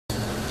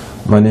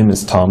My name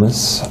is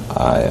Thomas.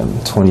 I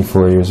am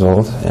 24 years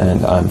old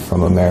and I'm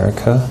from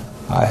America.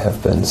 I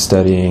have been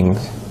studying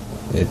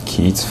at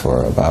Keats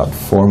for about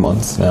 4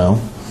 months now.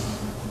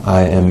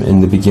 I am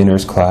in the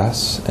beginner's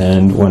class,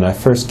 and when I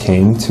first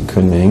came to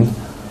Kunming,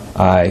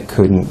 I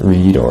couldn't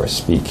read or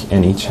speak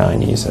any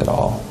Chinese at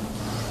all.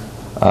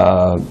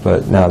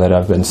 But now that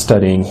I've been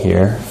studying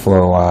here for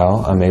a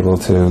while, I'm able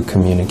to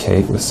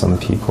communicate with some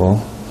people,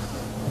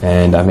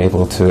 and I'm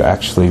able to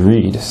actually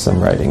read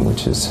some writing,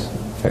 which is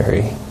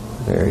very,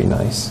 very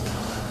nice.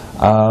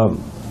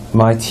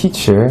 My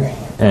teacher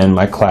and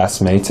my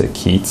classmates at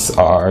Keats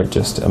are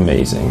just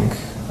amazing.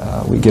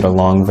 We get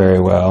along very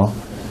well.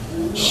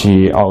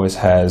 She always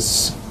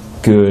has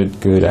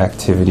good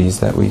activities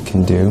that we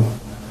can do.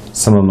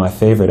 Some of my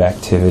favorite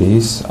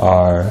activities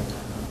are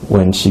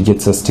when she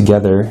gets us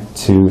together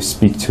to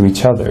speak to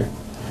each other.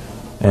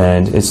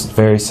 And it's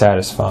very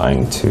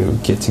satisfying to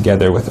get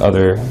together with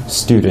other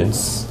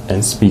students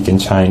and speak in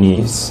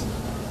Chinese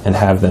and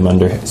have them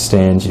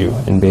understand you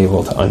and be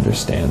able to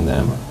understand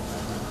them.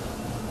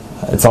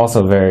 It's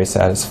also very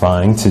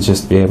satisfying to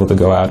just be able to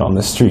go out on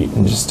the street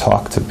and just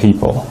talk to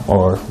people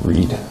or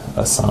read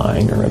a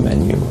sign or a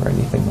menu or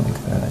anything like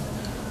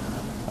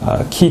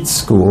that. Keats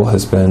School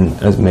has been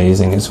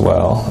amazing as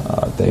well.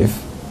 They've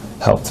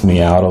helped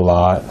me out a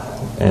lot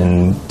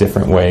in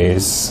different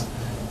ways.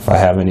 If I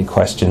have any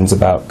questions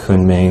about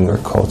Kunming or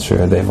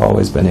culture, they've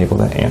always been able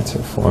to answer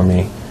for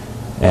me,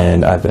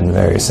 and I've been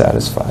very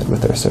satisfied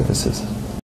with their services.